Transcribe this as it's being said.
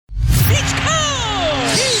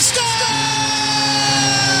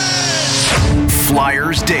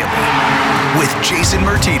Flyers Daily with Jason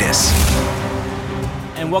Martinez.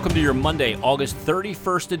 And welcome to your Monday, August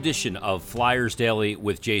 31st edition of Flyers Daily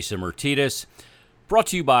with Jason Martinez, brought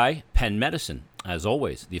to you by Penn Medicine. As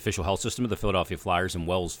always, the official health system of the Philadelphia Flyers and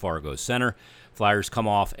Wells Fargo Center. Flyers come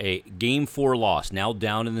off a Game 4 loss, now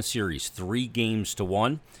down in the series,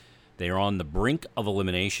 3-1. They are on the brink of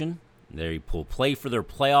elimination. They will play for their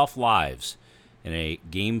playoff lives in a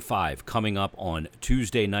Game 5 coming up on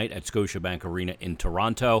Tuesday night at Scotiabank Arena in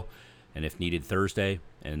Toronto, and if needed Thursday,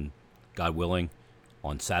 and God willing,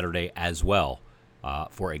 on Saturday as well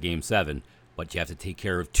for a Game 7. But you have to take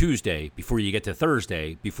care of Tuesday before you get to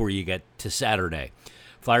Thursday, before you get to Saturday.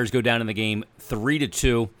 Flyers go down in the game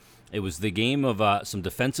 3-2. It was the game of some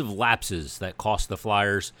defensive lapses that cost the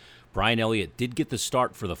Flyers. Brian Elliott did get the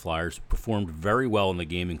start for the Flyers, performed very well in the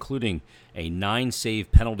game, including a 9-save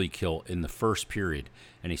penalty kill in the first period.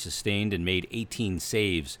 And he sustained and made 18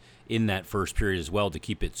 saves in that first period as well to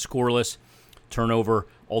keep it scoreless. Turnover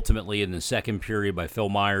ultimately in the second period by Phil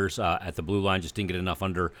Myers at the blue line, just didn't get enough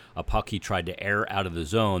under a puck he tried to air out of the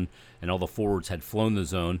zone, and all the forwards had flown the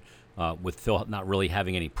zone with Phil not really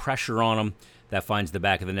having any pressure on him. That finds the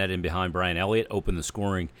back of the net in behind Brian Elliott, opened the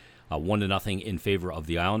scoring 1-0 in favor of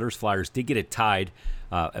the Islanders. Flyers did get it tied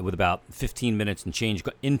with about 15 minutes and change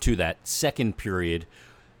into that second period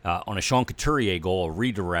on a Sean Couturier goal, a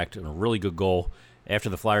redirect, and a really good goal. After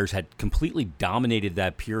the Flyers had completely dominated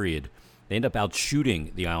that period, they end up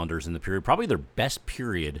outshooting the Islanders in the period, probably their best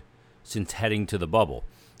period since heading to the bubble.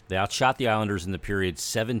 They outshot the Islanders in the period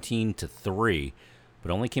 17-3, but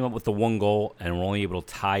only came up with the one goal and were only able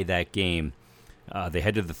to tie that game. They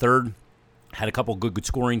head to the third, had a couple good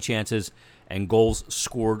scoring chances, and goals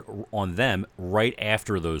scored on them right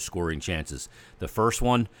after those scoring chances. The first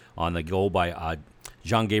one on the goal by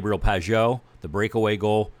Jean-Gabriel Pageau, the breakaway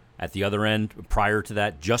goal at the other end.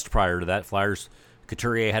 Just prior to that, Flyers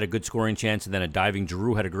Couturier had a good scoring chance, and then a diving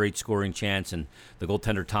Giroux had a great scoring chance, and the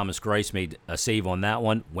goaltender Thomas Greiss made a save on that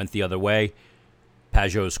one, went the other way.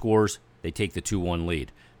 Pageau scores. They take the 2-1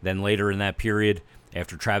 lead. Then later in that period,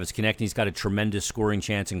 after Travis Konecny's got a tremendous scoring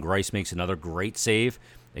chance and Greiss makes another great save,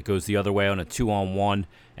 it goes the other way on a 2-on-1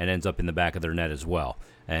 and ends up in the back of their net as well.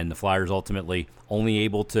 And the Flyers ultimately only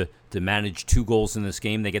able to manage 2 goals in this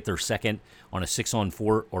game. They get their second on a 6-on-4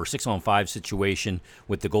 or 6-on-5 situation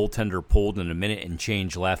with the goaltender pulled and a minute and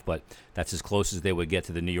change left, but that's as close as they would get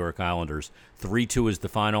to the New York Islanders. 3-2 is the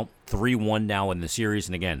final, 3-1 now in the series,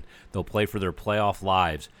 and again, they'll play for their playoff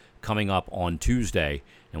lives coming up on Tuesday,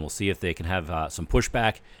 and we'll see if they can have some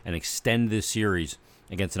pushback and extend this series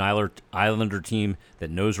against an Islander team that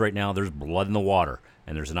knows right now there's blood in the water,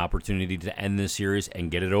 and there's an opportunity to end this series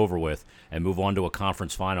and get it over with and move on to a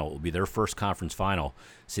conference final. It will be their first conference final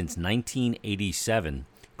since 1987,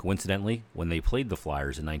 coincidentally, when they played the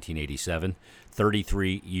Flyers in 1987,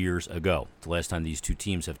 33 years ago. The last time these two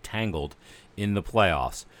teams have tangled in the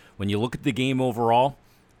playoffs. When you look at the game overall,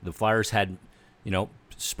 the Flyers had,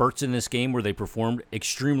 spurts in this game where they performed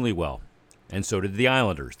extremely well, and so did the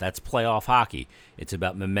Islanders. That's playoff hockey. It's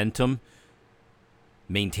about momentum,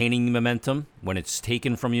 maintaining momentum when it's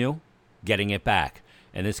taken from you, getting it back.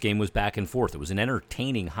 And this game was back and forth. It was an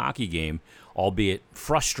entertaining hockey game, albeit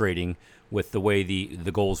frustrating with the way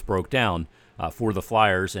the goals broke down for the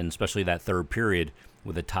Flyers, and especially that third period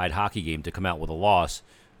with a tied hockey game to come out with a loss.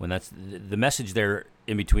 When that's the message there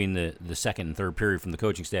in between the second and third period from the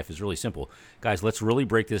coaching staff is really simple. Guys, let's really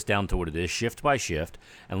break this down to what it is, shift by shift,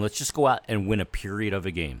 and let's just go out and win a period of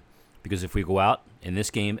a game. Because if we go out in this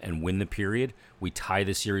game and win the period, we tie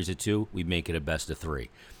the series at 2, we make it a best of 3.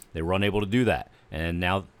 They were unable to do that, and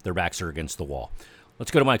now their backs are against the wall. Let's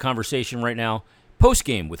go to my conversation right now,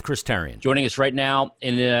 post-game with Chris Therien. Joining us right now,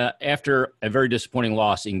 after a very disappointing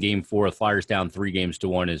loss in Game 4, the Flyers down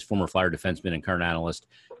 3-1 is former Flyer defenseman and current analyst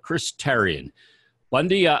Chris Therien.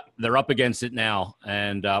 Bundy, they're up against it now,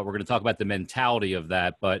 and we're going to talk about the mentality of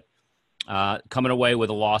that, but coming away with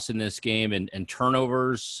a loss in this game and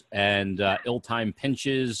turnovers and ill-timed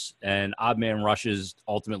pinches and odd man rushes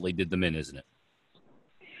ultimately did them in, isn't it?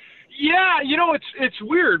 Yeah, it's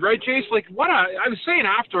weird, right, Chase? Like, I was saying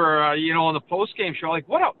after, on the post-game show, like,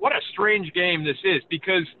 what a strange game this is,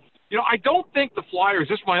 because, I don't think the Flyers,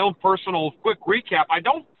 just my own personal quick recap, I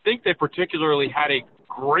don't think they particularly had a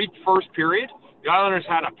great first period. The Islanders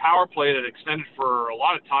had a power play that extended for a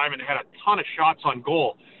lot of time, and they had a ton of shots on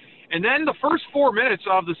goal. And then the first 4 minutes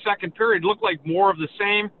of the second period looked like more of the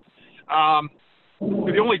same.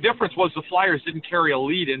 The only difference was the Flyers didn't carry a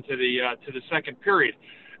lead into the second period.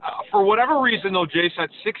 For whatever reason, though, Jace, at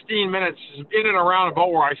 16 minutes in and around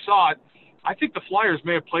about where I saw it, I think the Flyers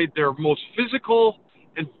may have played their most physical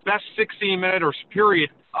and best 16-minute or period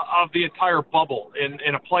of the entire bubble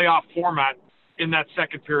in a playoff format in that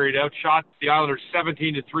second period. Outshot the Islanders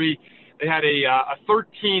 17-3. They had a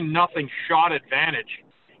 13-0 shot advantage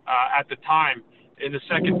at the time in the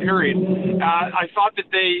second period. I thought that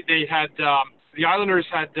they had the Islanders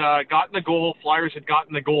had gotten the goal, Flyers had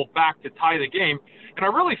gotten the goal back to tie the game, and I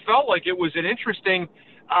really felt like it was an interesting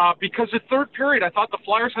because the third period I thought the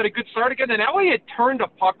Flyers had a good start again, and Elliott turned a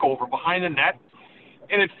puck over behind the net,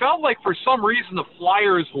 and it felt like for some reason the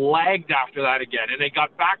Flyers lagged after that again, and they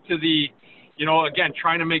got back to the, again,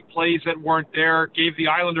 trying to make plays that weren't there, gave the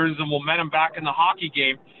Islanders the momentum back in the hockey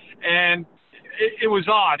game, and it was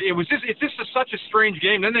odd. It's just such a strange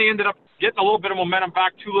game. Then they ended up getting a little bit of momentum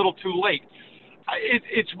back too little too late.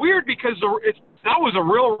 It's weird because that was a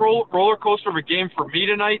real roller coaster of a game for me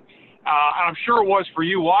tonight. I'm sure it was for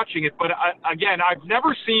you watching it. But again, I've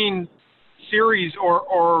never seen series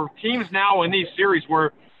or teams now in these series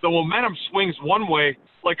where the momentum swings one way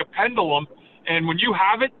like a pendulum. And when you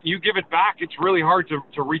have it, you give it back, it's really hard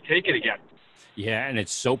to retake it again. Yeah, and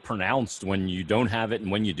it's so pronounced when you don't have it and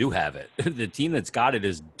when you do have it. The team that's got it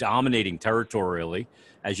is dominating territorially,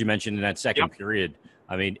 as you mentioned in that second period.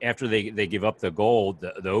 I mean, after they give up the goal,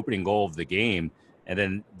 the opening goal of the game, and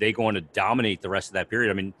then they go on to dominate the rest of that period.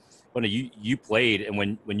 I mean, when you played, and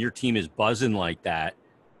when your team is buzzing like that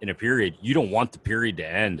in a period, you don't want the period to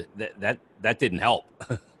end. That didn't help.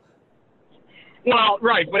 Well,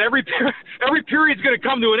 right, but every period's going to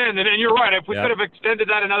come to an end, and you're right. If we could have extended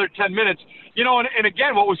that another 10 minutes, and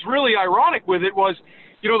again, what was really ironic with it was,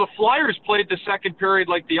 the Flyers played the second period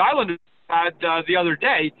like the Islanders had the other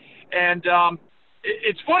day, and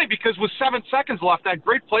it's funny because with 7 seconds left, that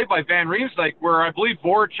great play by Van Riemsdyk, where I believe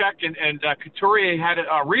Voracek and Couturier had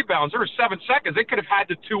rebounds. There were 7 seconds; they could have had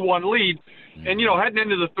the 2-1 lead, and heading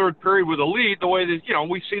into the third period with a lead, the way that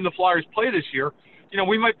we've seen the Flyers play this year.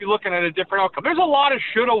 We might be looking at a different outcome. There's a lot of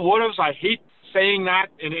shoulda, wouldas. I hate saying that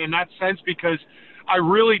in that sense because I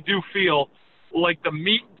really do feel like the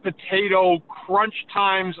meat and potato crunch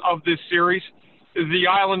times of this series, the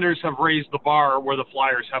Islanders have raised the bar where the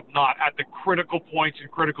Flyers have not at the critical points and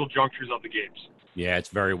critical junctures of the games. Yeah, it's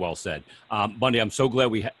very well said. Bundy, I'm so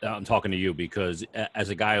glad I'm talking to you because as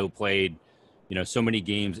a guy who played, so many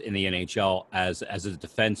games in the NHL as a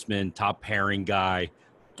defenseman, top pairing guy,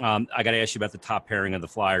 I got to ask you about the top pairing of the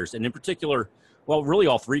Flyers, and in particular, well, really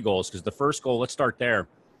all three goals, because the first goal, let's start there.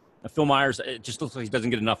 Phil Myers, it just looks like he doesn't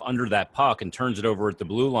get enough under that puck and turns it over at the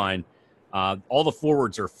blue line. All the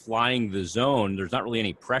forwards are flying the zone. There's not really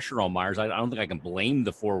any pressure on Myers. I don't think I can blame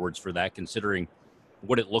the forwards for that, considering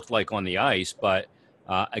what it looked like on the ice. But,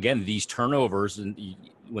 again, these turnovers, and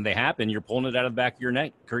when they happen, you're pulling it out of the back of your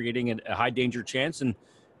net, creating a high-danger chance, and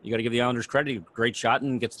you got to give the Islanders credit. Great shot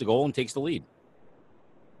and gets the goal and takes the lead.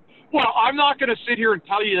 Well, I'm not going to sit here and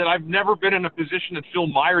tell you that I've never been in a position that Phil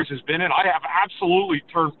Myers has been in. I have absolutely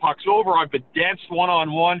turned pucks over. I've been danced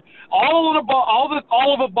one-on-one, all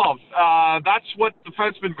of above. That's what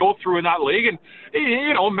defensemen go through in that league, and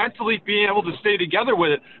mentally being able to stay together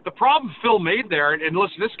with it. The problem Phil made there, and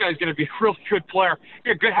listen, this guy's going to be a really good player.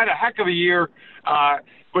 He had a heck of a year,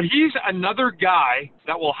 but he's another guy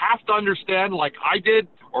that will have to understand, like I did,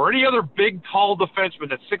 or any other big, tall defenseman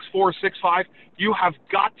that's 6'4", 6'5", you have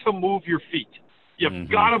got to move your feet. You've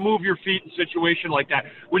got to move your feet in a situation like that.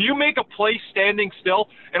 When you make a play standing still,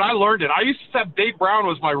 and I learned it. I used to have Dave Brown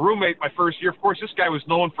was my roommate my first year. Of course, this guy was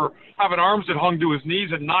known for having arms that hung to his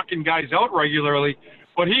knees and knocking guys out regularly.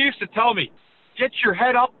 But he used to tell me, get your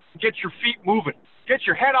head up, get your feet moving. Get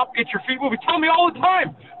your head up, get your feet moving. Tell me all the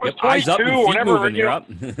time. Yep, eyes up and feet moving, you're up.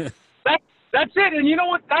 That's it, and you know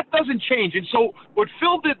what? That doesn't change. And so what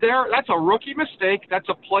Phil did there, that's a rookie mistake. That's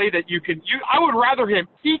a play that I would rather him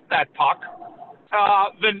eat that puck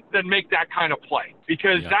than make that kind of play,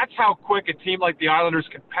 because that's how quick a team like the Islanders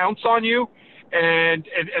can pounce on you and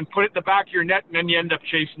put it in the back of your net, and then you end up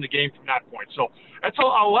chasing the game from that point. So that's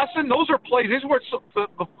a lesson. Those are plays. This is where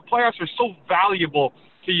the playoffs are so valuable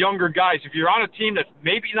to younger guys. If you're on a team that's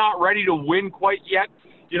maybe not ready to win quite yet,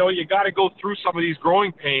 you got to go through some of these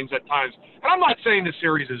growing pains at times. And I'm not saying the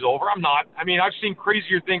series is over. I'm not. I mean, I've seen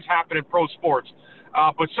crazier things happen in pro sports.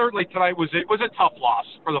 But certainly tonight was a tough loss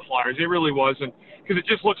for the Flyers. It really was. And because it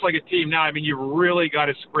just looks like a team now. I mean, you really got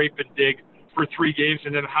to scrape and dig for 3 games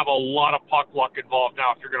and then have a lot of puck luck involved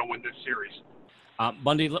now if you're going to win this series.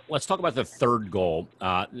 Bundy, let's talk about the third goal.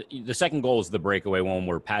 The second goal is the breakaway one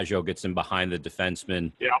where Pajot gets in behind the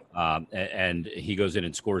defenseman, and he goes in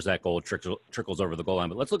and scores that goal. It trickles over the goal line.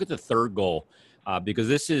 But let's look at the third goal because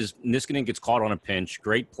this is Niskanen gets caught on a pinch.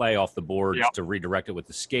 Great play off the boards to redirect it with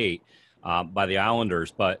the skate by the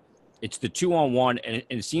Islanders. But It's the 2-on-1, and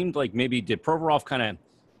it seemed like maybe did Provorov kind of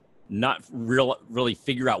not really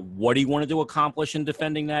figure out what he wanted to accomplish in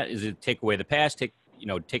defending that? Is it take away the pass, take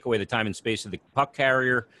away the time and space of the puck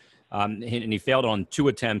carrier? And he failed on 2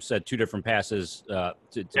 attempts at 2 different passes to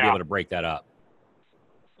be able to break that up.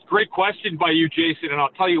 Great question by you, Jason, and I'll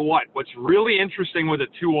tell you what's really interesting with a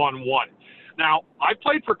 2-on-1. Now, I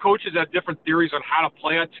played for coaches that have different theories on how to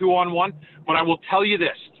play a 2-on-1, but I will tell you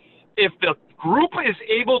this. If the group is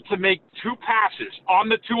able to make 2 passes on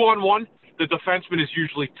the 2-on-1, the defenseman is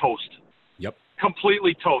usually toast. Yep.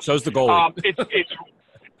 Completely toast. So's the goalie.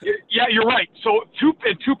 Yeah, you're right. So 2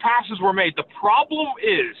 passes were made. The problem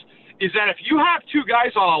is that if you have 2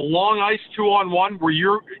 guys on a long ice 2-on-1 where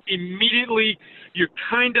you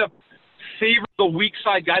kind of favor the weak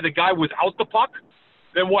side guy, the guy without the puck,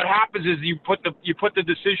 then what happens is you put the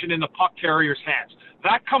decision in the puck carrier's hands.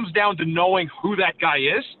 That comes down to knowing who that guy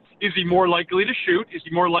is. Is he more likely to shoot? Is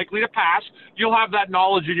he more likely to pass? You'll have that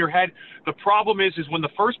knowledge in your head. The problem is when the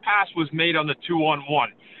first pass was made on the 2-on-1,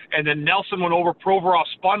 and then Nelson went over, Provorov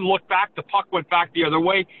spun, looked back, the puck went back the other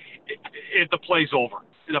way, the play's over.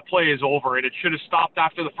 The play is over, and it should have stopped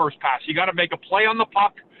after the first pass. You got to make a play on the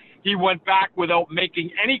puck. He went back without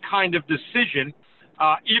making any kind of decision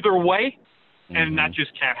either way, and that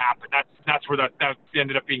just can't happen. That's where that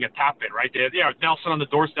ended up being a tap-in, right? Nelson on the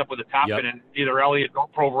doorstep with a tap-in, and either Elliott or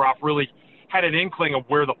Provorov really had an inkling of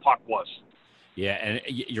where the puck was. Yeah, and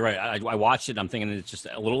you're right. I watched it, and I'm thinking it's just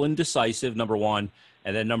a little indecisive, number one.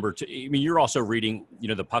 And then number 2, I mean, you're also reading,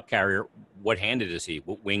 the puck carrier. What handed is he?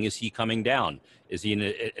 What wing is he coming down? Is he in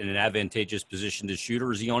an advantageous position to shoot,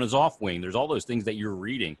 or is he on his off wing? There's all those things that you're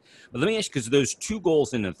reading. But let me ask you, because those 2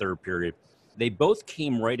 goals in the third period, they both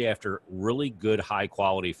came right after really good,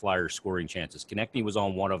 high-quality Flyers scoring chances. Konechny was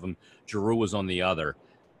on one of them. Giroux was on the other.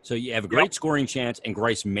 So you have a great scoring chance, and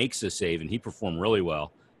Greiss makes a save, and he performed really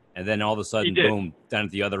well. And then all of a sudden, boom, down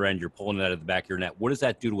at the other end, you're pulling it out of the back of your net. What does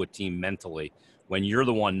that do to a team mentally when you're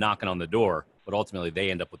the one knocking on the door, but ultimately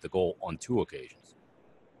they end up with the goal on 2 occasions?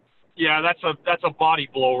 Yeah, that's a body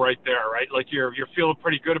blow right there, right? Like you're feeling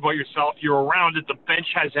pretty good about yourself. You're around it. The bench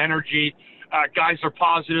has energy. Guys are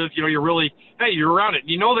positive. You're around it.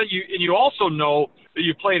 You know that you also know that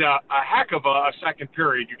you played a heck of a second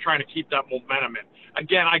period. You're trying to keep that momentum in.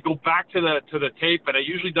 Again, I go back to the tape, and it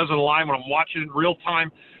usually doesn't align when I'm watching it in real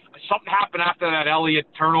time. Something happened after that Elliott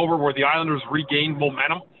turnover where the Islanders regained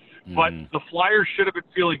momentum. But the Flyers should have been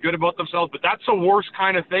feeling good about themselves. But that's the worst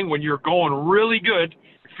kind of thing when you're going really good,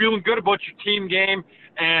 you're feeling good about your team game,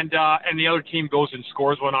 and the other team goes and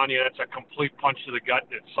scores one on you. That's a complete punch to the gut,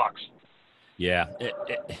 and it sucks. Yeah,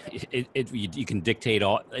 you can dictate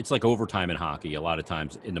all. It's like overtime in hockey a lot of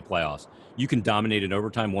times in the playoffs. You can dominate in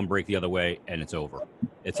overtime, one break the other way, and it's over.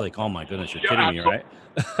 It's like, oh my goodness, you're kidding me, right?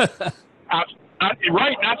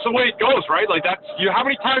 Right, that's the way it goes, right? Like how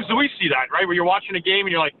many times do we see that, right? Where you're watching a game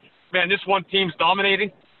and you're like, man, this one team's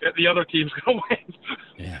dominating, the other team's gonna win.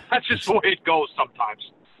 Yeah, that's just the way it goes sometimes.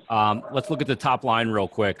 Let's look at the top line real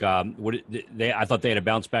quick. I thought they had a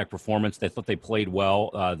bounce back performance. They thought they played well.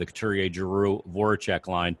 The Couturier, Giroux, Voracek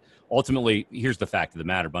line. Ultimately, here's the fact of the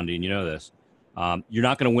matter, Bundy, and you know this. You're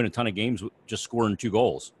not going to win a ton of games just scoring 2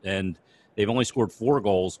 goals, and they've only scored 4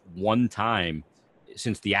 goals one time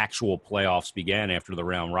since the actual playoffs began after the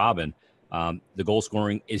round robin. The goal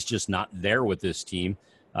scoring is just not there with this team.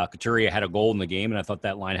 Couturier had a goal in the game, and I thought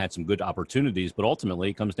that line had some good opportunities, but ultimately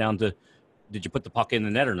it comes down to, did you put the puck in the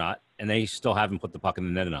net or not? And they still haven't put the puck in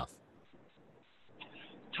the net enough.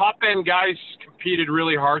 Top-end guys competed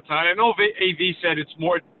really hard tonight. I know AV said it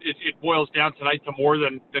boils down tonight to more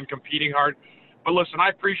than competing hard. But listen, I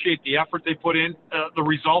appreciate the effort they put in. The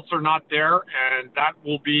results are not there, and that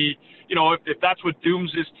will be, if that's what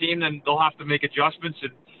dooms this team, then they'll have to make adjustments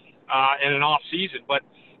in an off season. But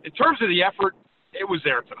in terms of the effort, it was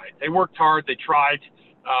there tonight. They worked hard. They tried.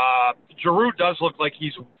 Giroux does look like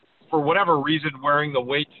he's, for whatever reason, wearing the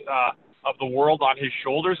weight of the world on his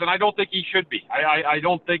shoulders, and I don't think he should be. I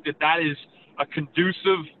don't think that is a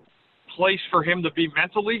conducive place for him to be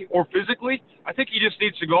mentally or physically. I think he just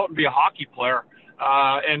needs to go out and be a hockey player.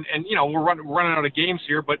 And we're running out of games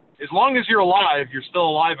here, but as long as you're alive, you're still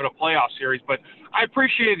alive in a playoff series. But I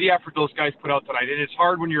appreciated the effort those guys put out tonight. And it's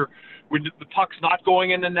hard when the puck's not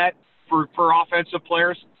going in the net for offensive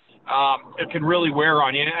players. It can really wear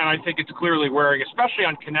on you, and I think it's clearly wearing, especially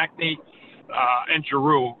on Konechny and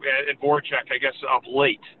Giroux and Voracek, I guess, of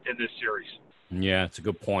late in this series. Yeah, it's a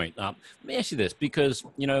good point. Let me ask you this, because,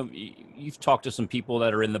 you've talked to some people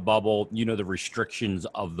that are in the bubble, the restrictions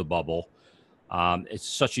of the bubble. It's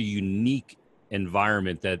such a unique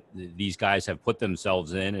environment that these guys have put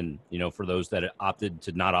themselves in. And, for those that opted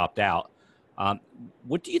to not opt out,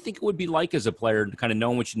 What do you think it would be like as a player, kind of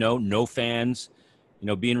knowing what you know, no fans,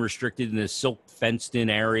 being restricted in this silk fenced-in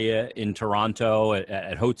area in Toronto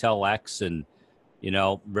at Hotel X, and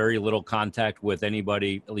very little contact with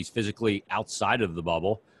anybody, at least physically, outside of the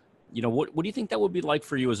bubble? What do you think that would be like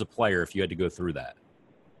for you as a player if you had to go through that?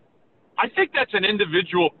 I think that's an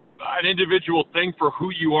individual thing for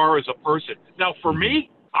who you are as a person. Now, for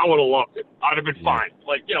me, I would have loved it. I'd have been fine.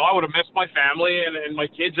 Like, I would have missed my family and my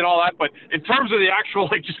kids and all that. But in terms of the actual,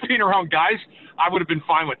 just being around guys, I would have been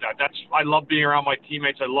fine with that. I love being around my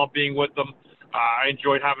teammates. I love being with them. I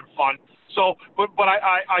enjoyed having fun. So, but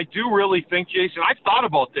I do really think, Jason, I've thought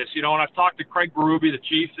about this, and I've talked to Craig Berube, the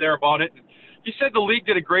chief there, about it. And he said the league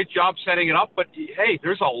did a great job setting it up, but hey,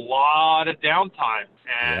 there's a lot of downtime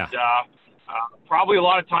and probably a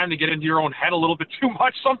lot of time to get into your own head a little bit too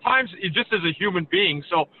much sometimes, just as a human being.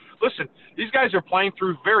 So, listen, these guys are playing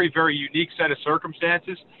through very, very unique set of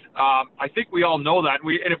circumstances. I think we all know that.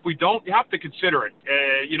 And if we don't, you have to consider it.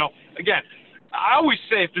 Again, I always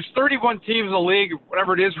say if there's 31 teams in the league,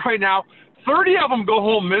 whatever it is right now, 30 of them go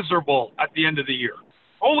home miserable at the end of the year.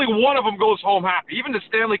 Only one of them goes home happy. Even the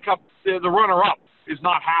Stanley Cup, the runner-up, is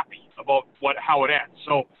not happy about how it ends.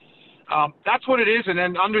 So that's what it is. And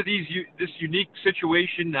then under this unique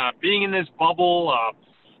situation, being in this bubble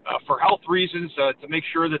for health reasons, to make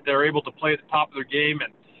sure that they're able to play at the top of their game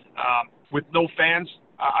and with no fans,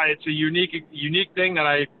 it's a unique thing that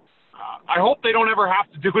I hope they don't ever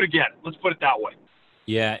have to do it again. Let's put it that way.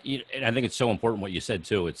 Yeah, and I think it's so important what you said,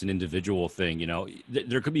 too. It's an individual thing.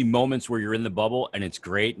 There could be moments where you're in the bubble and it's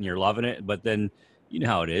great and you're loving it, but then you know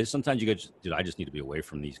how it is. Sometimes you go, dude, I just need to be away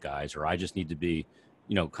from these guys, or I just need to be,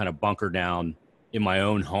 kind of bunker down in my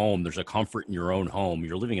own home. There's a comfort in your own home.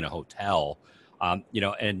 You're living in a hotel, and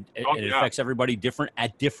it affects everybody different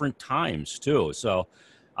at different times, too. So,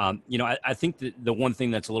 I think that the one thing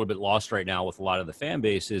that's a little bit lost right now with a lot of the fan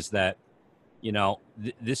base is that,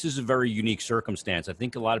 this is a very unique circumstance. I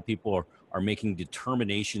think a lot of people are making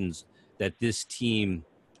determinations that this team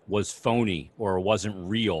was phony or wasn't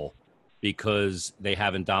real because they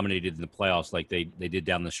haven't dominated in the playoffs like they did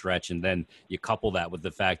down the stretch. And then you couple that with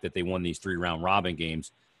the fact that they won these 3-round robin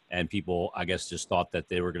games, and people, I guess, just thought that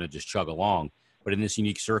they were going to just chug along. But in this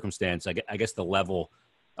unique circumstance, I guess the level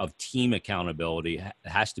of team accountability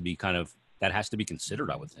has to be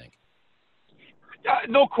considered, I would think.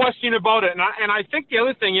 No question about it. And I think the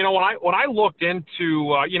other thing, when I looked into,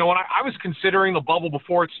 when I was considering the bubble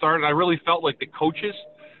before it started, I really felt like the coaches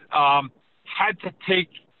had to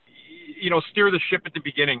steer the ship at the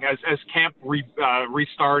beginning as camp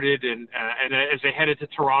restarted and as they headed to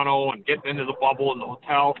Toronto and getting into the bubble and the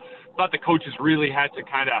hotel. I thought the coaches really had to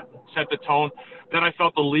kind of set the tone. Then I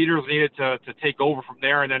felt the leaders needed to take over from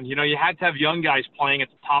there. And then, you had to have young guys playing at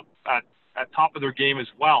top of their game as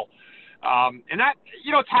well. And that,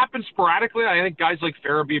 it's happened sporadically. I think guys like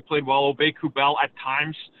Farabee played well. Obey-Kubel at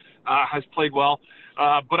times has played well.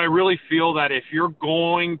 But I really feel that if you're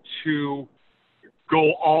going to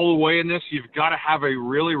go all the way in this, you've got to have a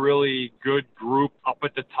really, really good group up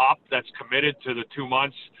at the top that's committed to the 2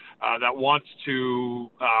 months, that wants to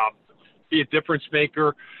be a difference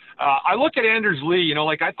maker. I look at Anders Lee,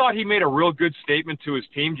 I thought he made a real good statement to his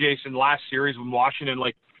team, Jason, last series when Washington,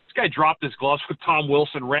 this guy dropped his gloves with Tom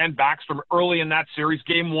Wilson, ran backs from early in that series,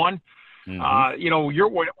 game one. Mm-hmm.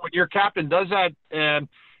 When your captain does that, and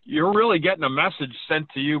you're really getting a message sent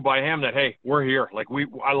to you by him that, hey, we're here.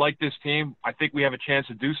 I like this team. I think we have a chance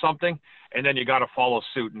to do something. And then you got to follow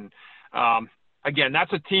suit. And again,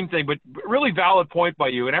 that's a team thing, but really valid point by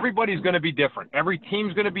you. And everybody's going to be different. Every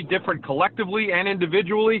team's going to be different collectively and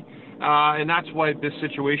individually. And that's why this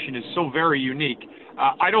situation is so very unique.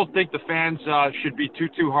 I don't think the fans should be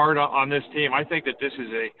too hard on this team. I think that this is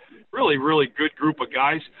a really, really good group of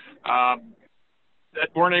guys that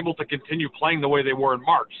weren't able to continue playing the way they were in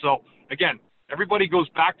March. So, again, everybody goes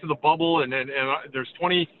back to the bubble, and there's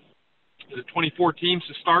 24 teams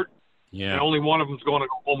to start, and only one of them is going to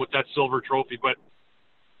go home with that silver trophy. But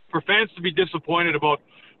for fans to be disappointed about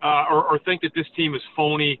or think that this team is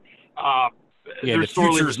phony, the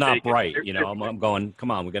future's not bright. I'm going, come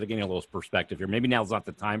on, we got to gain a little perspective here. Maybe now's not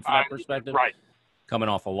the time for that perspective. Right. Coming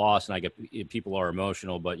off a loss, and I get people are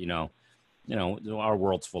emotional, but our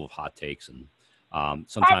world's full of hot takes, and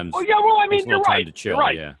sometimes it's a little time to chill.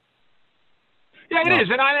 Right. Yeah, it is.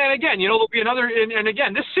 And again, there'll be another. And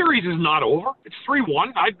again, this series is not over. It's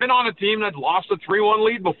 3-1. I've been on a team that lost a 3-1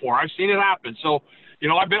 lead before. I've seen it happen. So,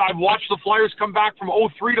 I've watched the Flyers come back from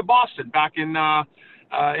 0-3 to Boston back in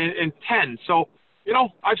 10. So,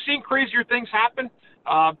 I've seen crazier things happen.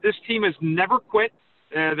 This team has never quit.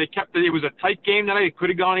 It was a tight game tonight. It could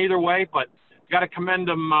have gone either way, but got to commend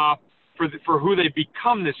them for who they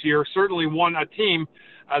become this year. Certainly a team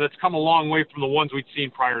that's come a long way from the ones we'd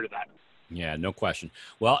seen prior to that. Yeah, no question.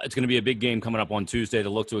 Well, it's going to be a big game coming up on Tuesday to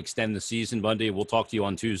look to extend the season, Bundy. We'll talk to you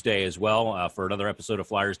on Tuesday as well for another episode of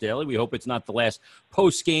Flyers Daily. We hope it's not the last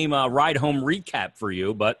post-game ride-home recap for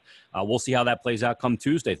you, but we'll see how that plays out come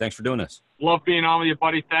Tuesday. Thanks for doing this. Love being on with you,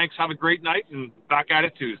 buddy. Thanks. Have a great night, and back at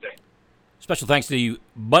it Tuesday. Special thanks to you,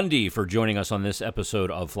 Bundy, for joining us on this episode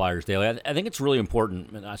of Flyers Daily. I think it's really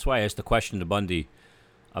important, and that's why I asked the question to Bundy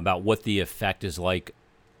about what the effect is like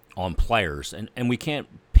on players. And we can't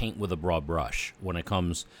paint with a broad brush when it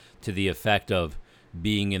comes to the effect of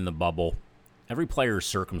being in the bubble. Every player's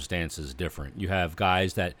circumstance is different. You have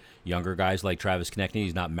younger guys like Travis Konechny,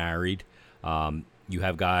 he's not married. You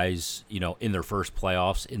have guys, in their first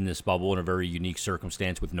playoffs in this bubble in a very unique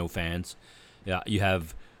circumstance with no fans. You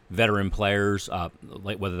have veteran players,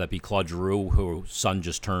 like whether that be Claude Giroux, whose son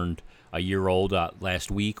just turned a year old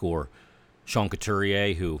last week, or Sean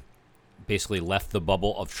Couturier, who basically left the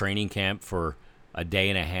bubble of training camp for a day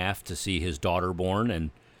and a half to see his daughter born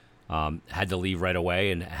and had to leave right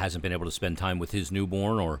away and hasn't been able to spend time with his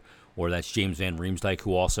newborn, or that's James Van Riemsdyk,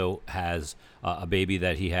 who also has a baby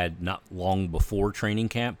that he had not long before training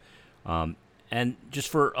camp. And just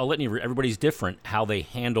for a litany, everybody's different how they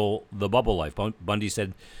handle the bubble life. Bundy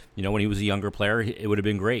said, when he was a younger player, it would have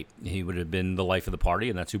been great. He would have been the life of the party,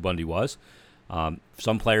 and that's who Bundy was.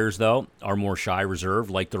 Some players, though, are more shy, reserved,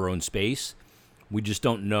 like their own space. We just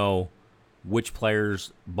don't know which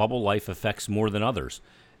players' bubble life affects more than others.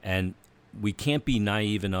 And we can't be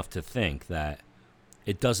naive enough to think that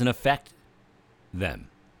it doesn't affect them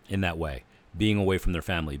in that way, being away from their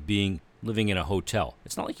family, living in a hotel.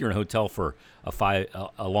 It's not like you're in a hotel for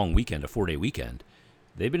a long weekend, a 4-day weekend.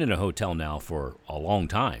 They've been in a hotel now for a long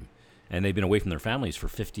time, and they've been away from their families for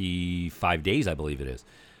 55 days, I believe it is.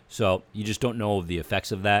 So you just don't know the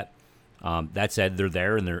effects of that. That said, they're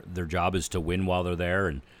there, and their job is to win while they're there,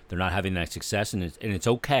 and they're not having that success, and it's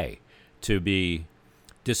okay to be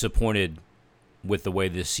disappointed with the way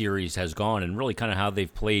this series has gone and really kind of how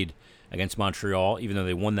they've played against Montreal, even though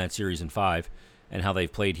they won that series in 5, and how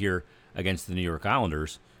they've played here against the New York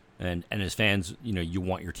Islanders. And as fans, you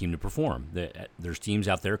want your team to perform. There's teams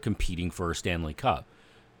out there competing for a Stanley Cup.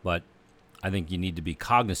 But I think you need to be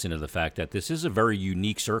cognizant of the fact that this is a very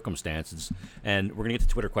unique circumstance. And we're going to get to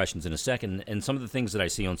Twitter questions in a second. And some of the things that I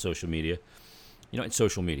see on social media, it's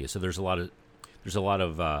social media. So there's a lot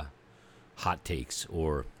of hot takes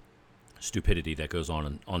or stupidity that goes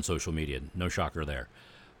on social media. No shocker there.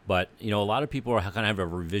 But, a lot of people are kind of have a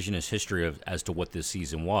revisionist history as to what this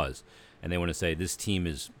season was. And they want to say this team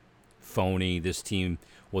is phony, this team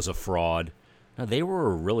was a fraud. Now, they were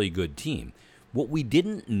a really good team. What we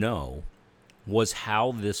didn't know was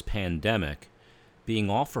how this pandemic, being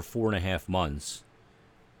off for 4.5 months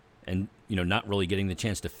and, not really getting the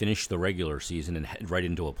chance to finish the regular season and head right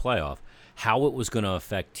into a playoff, how it was going to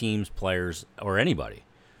affect teams, players, or anybody.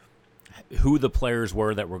 Who the players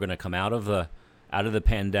were that were going to come out of the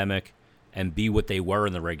pandemic and be what they were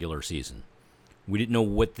in the regular season. We didn't know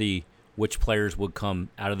which players would come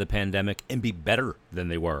out of the pandemic and be better than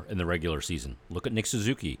they were in the regular season. Look at Nick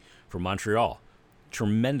Suzuki from Montreal.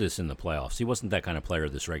 Tremendous in the playoffs. He wasn't that kind of player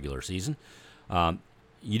this regular season.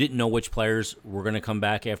 You didn't know which players were going to come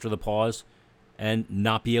back after the pause and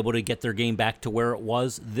not be able to get their game back to where it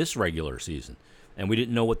was this regular season. And we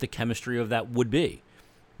didn't know what the chemistry of that would be.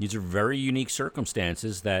 These are very unique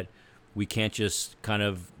circumstances that we can't just kind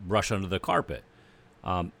of brush under the carpet.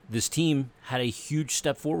 This team had a huge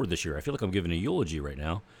step forward this year. I feel like I'm giving a eulogy right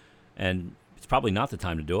now, and it's probably not the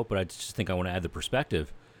time to do it, but I just think I want to add the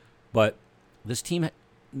perspective. But this team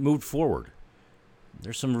moved forward.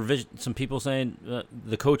 There's some people saying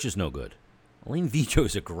the coach is no good. Alain Vigneault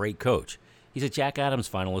is a great coach. He's a Jack Adams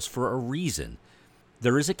finalist for a reason.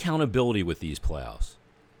 There is accountability with these playoffs,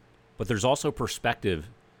 but there's also perspective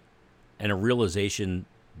and a realization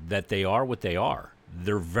that they are what they are.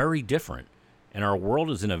 They're very different, and our world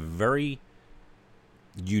is in a very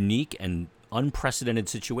unique and unprecedented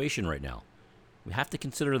situation right now. We have to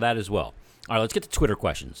consider that as well. All right, let's get to Twitter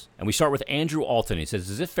questions. And we start with Andrew Alton. He says,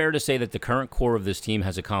 is it fair to say that the current core of this team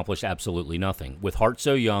has accomplished absolutely nothing? With Hart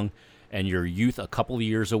so young and your youth a couple of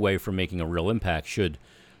years away from making a real impact, should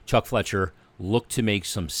Chuck Fletcher look to make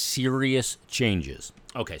some serious changes?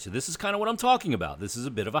 Okay, so this is kind of what I'm talking about. This is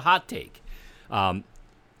a bit of a hot take.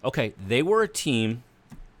 Okay, they were a team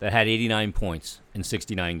that had 89 points in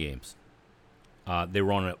 69 games. They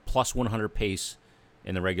were on a plus 100 pace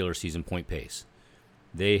in the regular season point pace.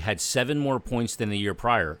 They had 7 more points than the year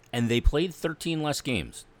prior, and they played 13 less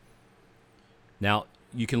games. Now,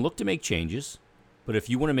 you can look to make changes, but if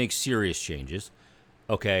you want to make serious changes,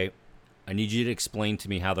 okay, I need you to explain to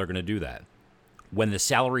me how they're going to do that. When the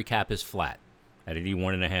salary cap is flat at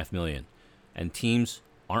 $81.5 million, and teams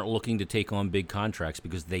aren't looking to take on big contracts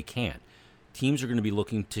because they can't. Teams are going to be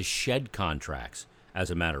looking to shed contracts,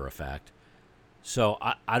 as a matter of fact. So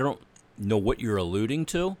I don't know what you're alluding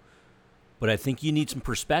to, but I think you need some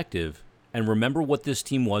perspective and remember what this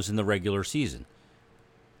team was in the regular season.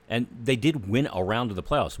 And they did win a round of the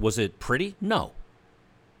playoffs. Was it pretty? No.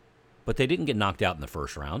 But they didn't get knocked out in the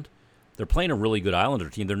first round. They're playing a really good Islander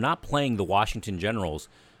team. They're not playing the Washington Generals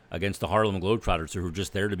against the Harlem Globetrotters who are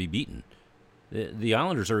just there to be beaten. The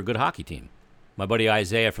Islanders are a good hockey team. My buddy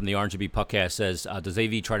Isaiah from the Orange and B Puckcast says, does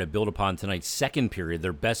AV try to build upon tonight's second period,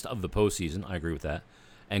 their best of the postseason, I agree with that,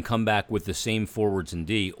 and come back with the same forwards in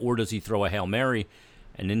D, or does he throw a Hail Mary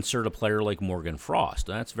and insert a player like Morgan Frost?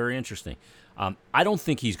 That's very interesting. I don't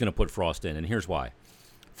think he's going to put Frost in, and here's why.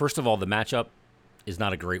 First of all, the matchup is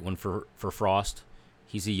not a great one for Frost.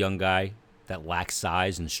 He's a young guy that lacks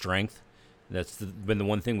size and strength. That's been the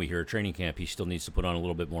one thing we hear at training camp. He still needs to put on a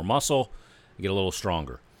little bit more muscle and get a little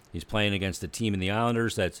stronger. He's playing against a team in the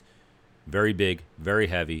Islanders that's very big, very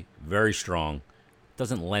heavy, very strong.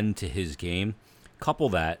 Doesn't lend to his game. Couple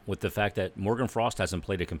that with the fact that Morgan Frost hasn't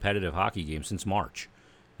played a competitive hockey game since March.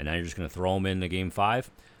 And now you're just going to throw him into Game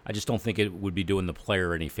 5? I just don't think it would be doing the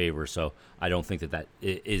player any favor. So I don't think that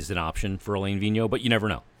is an option for Alain Vigneault, but you never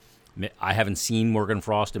know. I haven't seen Morgan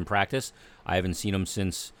Frost in practice. I haven't seen him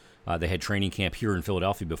since they had training camp here in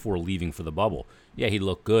Philadelphia before leaving for the bubble. Yeah, he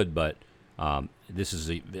looked good, but this is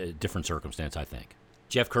a different circumstance, I think.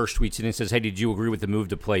 Jeff Kirsch tweets in and says, hey, did you agree with the move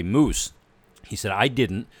to play Moose? He said, I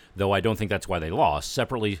didn't, though I don't think that's why they lost.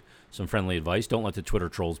 Separately, some friendly advice. Don't let the Twitter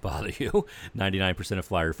trolls bother you. 99% of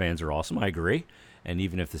Flyer fans are awesome. I agree. And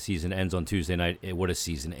even if the season ends on Tuesday night, what a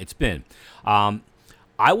season it's been.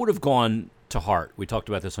 I would have gone to Hart. We talked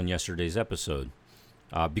about this on yesterday's episode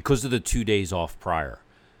because of the 2 days off prior.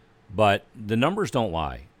 But the numbers don't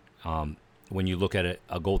lie. When you look at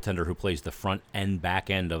a goaltender who plays the front and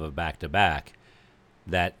back end of a back-to-back,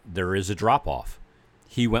 that there is a drop-off.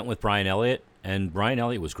 He went with Brian Elliott, and Brian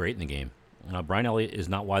Elliott was great in the game. Brian Elliott is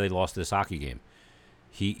not why they lost this hockey game.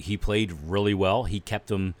 He played really well. He kept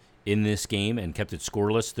them in this game and kept it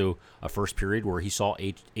scoreless through a first period where he saw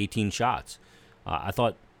 18 shots. I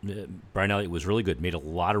thought Brian Elliott was really good, made a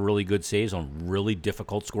lot of really good saves on really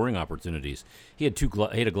difficult scoring opportunities. He had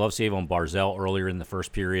a glove save on Barzal earlier in the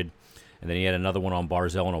first period, and then he had another one on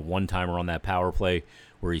Barzal on a one-timer on that power play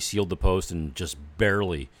where he sealed the post and just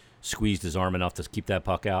barely squeezed his arm enough to keep that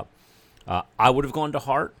puck out. I would have gone to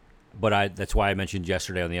Hart, but that's why I mentioned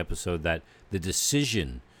yesterday on the episode that the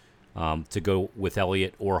decision to go with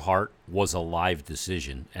Elliott or Hart was a live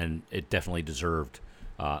decision, and it definitely deserved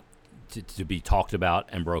to be talked about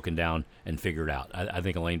and broken down and figured out. I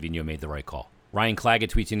think Alain Vigneault made the right call. Ryan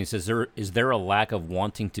Claggett tweets in, he says, is there a lack of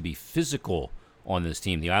wanting to be physical on this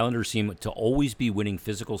team? The Islanders seem to always be winning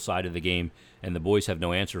physical side of the game, and the boys have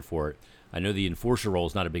no answer for it. I know the enforcer role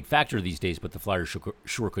is not a big factor these days, but the Flyers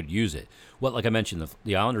sure could use it. Well, like I mentioned,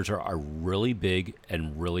 the Islanders are a really big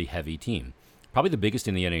and really heavy team, probably the biggest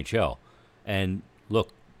in the NHL. And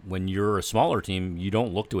look, when you're a smaller team, you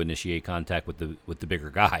don't look to initiate contact with the bigger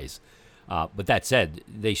guys. But that said,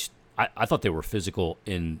 I thought they were physical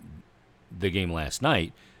in the game last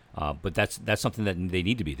night. But that's something that they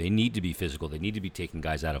need to be. They need to be physical. They need to be taking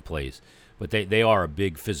guys out of plays. But they are a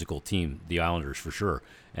big physical team, the Islanders for sure,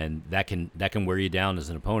 and that can wear you down as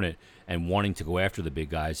an opponent. And wanting to go after the big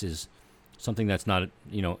guys is something that's not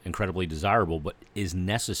incredibly desirable, but is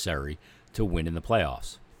necessary to win in the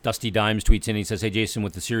playoffs. Dusty Dimes tweets in. He says, "Hey Jason,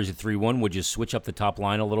 with the series at 3-1, would you switch up the top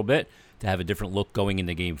line a little bit to have a different look going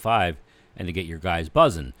into Game 5 and to get your guys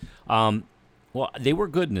buzzing?" Well, they were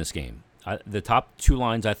good in this game. The top two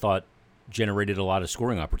lines, I thought, generated a lot of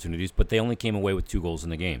scoring opportunities, but they only came away with 2 goals in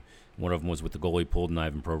the game. One of them was with the goalie pulled, and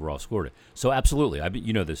Ivan Provorov scored it. So absolutely,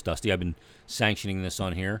 you know this, Dusty. I've been sanctioning this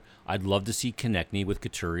on here. I'd love to see Konechny with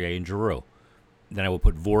Couturier and Giroux. Then I would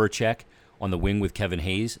put Voracek on the wing with Kevin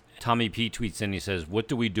Hayes. Tommy P tweets in, he says, "What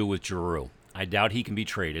do we do with Giroux? I doubt he can be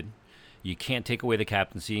traded. You can't take away the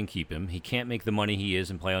captaincy and keep him. He can't make the money he is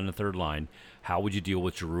and play on the third line. How would you deal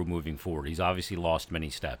with Giroux moving forward? He's obviously lost many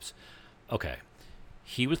steps." Okay,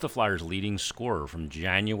 he was the Flyers' leading scorer from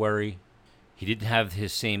January. He didn't have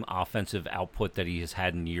his same offensive output that he has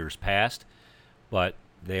had in years past, but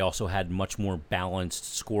they also had much more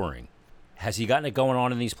balanced scoring. Has he gotten it going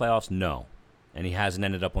on in these playoffs? No, and he hasn't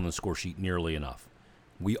ended up on the score sheet nearly enough.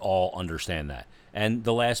 We all understand that. And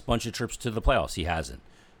the last bunch of trips to the playoffs, he hasn't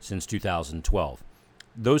since 2012.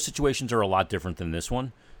 Those situations are a lot different than this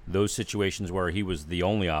one. Those situations where he was the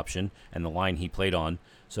only option and the line he played on,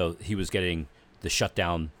 so he was getting the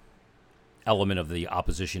shutdown element of the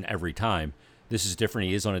opposition every time. This is different.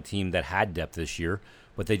 He is on a team that had depth this year,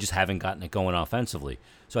 but they just haven't gotten it going offensively.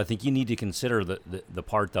 So I think you need to consider the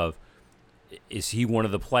part of, is he one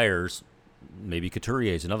of the players, maybe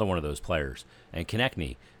Couturier is another one of those players, and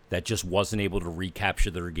Konechny, that just wasn't able to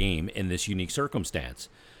recapture their game in this unique circumstance.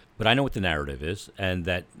 But I know what the narrative is, and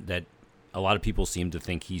that a lot of people seem to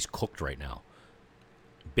think he's cooked right now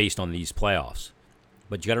based on these playoffs.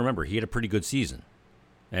 But you got to remember, he had a pretty good season,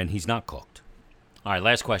 and he's not cooked. All right,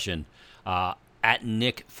 last question. At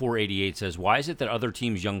Nick488 says, why is it that other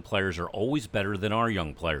teams' young players are always better than our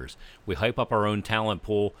young players? We hype up our own talent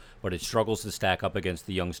pool, but it struggles to stack up against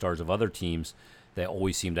the young stars of other teams they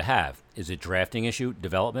always seem to have. Is it drafting issue,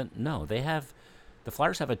 development? No, the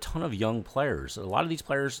Flyers have a ton of young players. A lot of these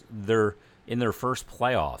players, they're in their first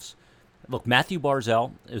playoffs. Look, Matthew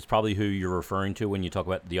Barzal is probably who you're referring to when you talk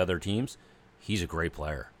about the other teams. He's a great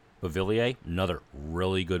player. Beauvillier, another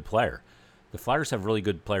really good player. The Flyers have really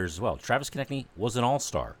good players as well. Travis Konechny was an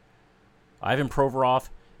all-star. Ivan Provorov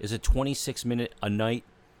is a 26-minute-a-night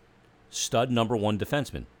stud number one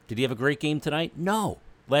defenseman. Did he have a great game tonight? No.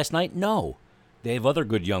 Last night? No. They have other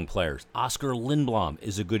good young players. Oscar Lindblom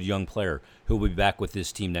is a good young player who will be back with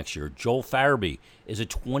this team next year. Joel Farabee is a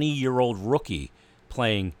 20-year-old rookie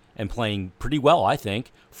playing pretty well, I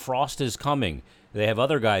think. Frost is coming. They have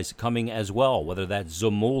other guys coming as well, whether that's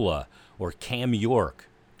Zamula or Cam York.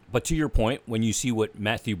 But to your point, when you see what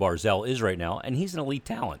Matthew Barzal is right now, and he's an elite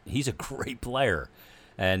talent. He's a great player.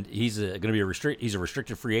 And he's going to be he's a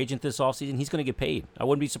restricted free agent this offseason. He's going to get paid. I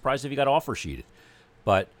wouldn't be surprised if he got offer sheeted.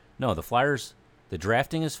 But no, the Flyers, the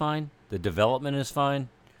drafting is fine. The development is fine.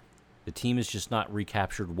 The team has just not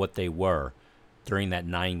recaptured what they were during that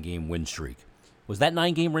 9-game win streak. Was that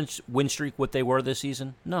 9-game win streak what they were this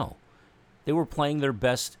season? No. They were playing their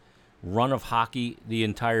best run of hockey the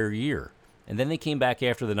entire year. And then they came back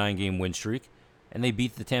after the 9-game win streak, and they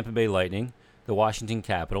beat the Tampa Bay Lightning, the Washington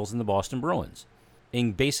Capitals, and the Boston Bruins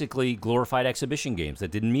in basically glorified exhibition games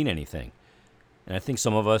that didn't mean anything. And I think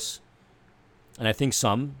some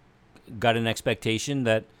got an expectation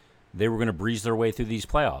that they were going to breeze their way through these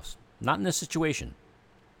playoffs. Not in this situation.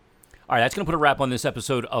 All right, that's going to put a wrap on this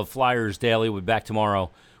episode of Flyers Daily. We'll be back tomorrow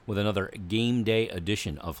with another game day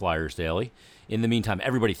edition of Flyers Daily. In the meantime,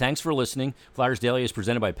 everybody, thanks for listening. Flyers Daily is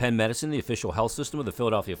presented by Penn Medicine, the official health system of the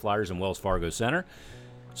Philadelphia Flyers and Wells Fargo Center.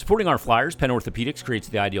 Supporting our Flyers, Penn Orthopedics creates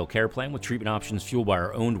the ideal care plan with treatment options fueled by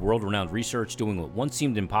our own world-renowned research, doing what once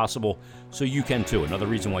seemed impossible, so you can too. Another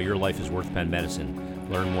reason why your life is worth Penn Medicine.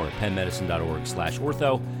 Learn more at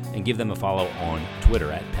pennmedicine.org/ortho and give them a follow on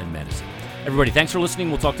Twitter at Penn Medicine. Everybody, thanks for listening.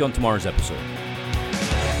 We'll talk to you on tomorrow's episode.